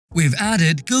We've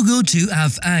added Google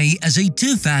 2FA as a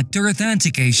two-factor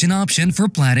authentication option for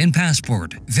Platin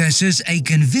Passport. This is a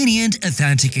convenient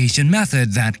authentication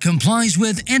method that complies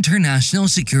with international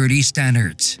security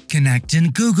standards.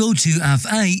 Connecting Google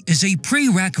 2FA is a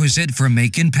prerequisite for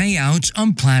making payouts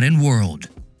on Platin World.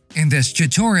 In this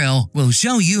tutorial, we'll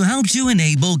show you how to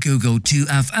enable Google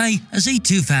 2FA as a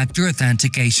two-factor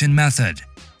authentication method.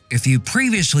 If you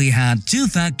previously had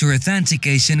two-factor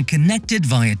authentication connected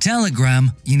via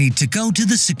Telegram, you need to go to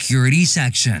the Security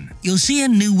section. You'll see a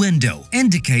new window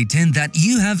indicating that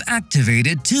you have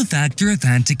activated two-factor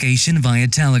authentication via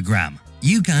Telegram.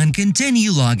 You can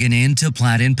continue logging in to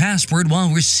Platin Passport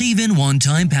while receiving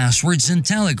one-time passwords in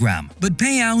Telegram, but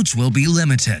payouts will be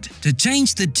limited. To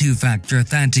change the two-factor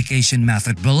authentication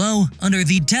method below, under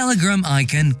the Telegram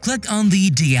icon, click on the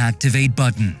Deactivate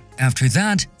button. After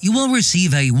that, you will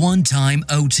receive a one-time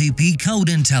OTP code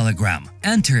in Telegram.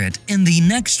 Enter it in the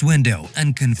next window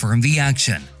and confirm the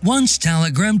action. Once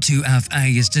Telegram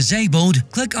 2FA is disabled,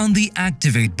 click on the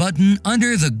Activate button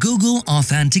under the Google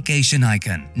Authentication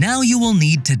icon. Now you will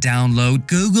need to download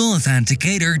Google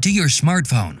Authenticator to your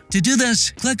smartphone. To do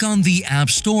this, click on the App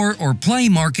Store or Play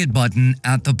Market button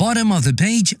at the bottom of the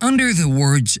page under the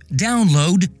words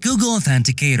Download Google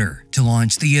Authenticator. To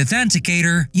launch the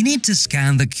Authenticator, you need to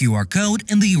scan the QR code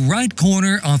in the right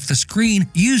corner of the screen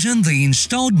using the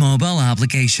installed mobile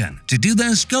application. To do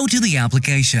this, go to the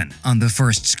application. On the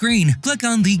first screen, click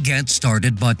on the Get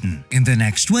Started button. In the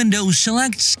next window,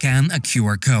 select Scan a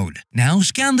QR code. Now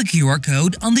scan the QR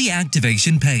code on the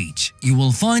activation page. You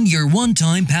will find your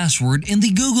one-time password in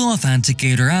the Google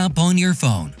Authenticator app on your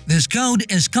phone. This code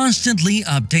is constantly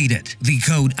updated. The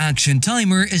code action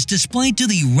timer is displayed to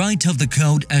the right of the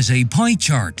code as a pie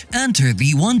chart. Enter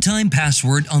the one-time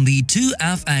password on the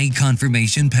 2FA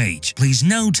confirmation page. Please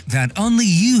note that only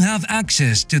you have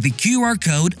access to the QR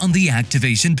code on the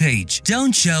activation page.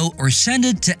 Don't show or send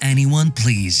it to anyone,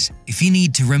 please. If you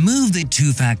need to remove the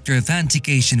two-factor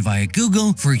authentication via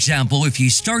Google, for example, if you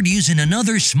start using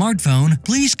another smartphone,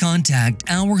 please contact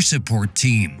our support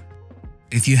team.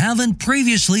 If you haven't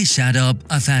previously set up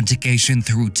authentication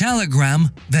through Telegram,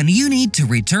 then you need to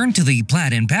return to the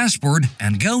Platin Passport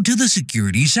and go to the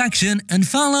Security section and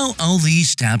follow all these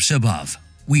steps above.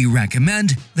 We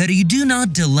recommend that you do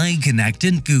not delay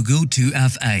connecting Google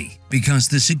 2FA because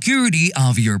the security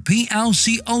of your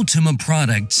PLCU ULTIMA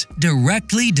products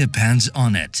directly depends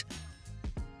on it.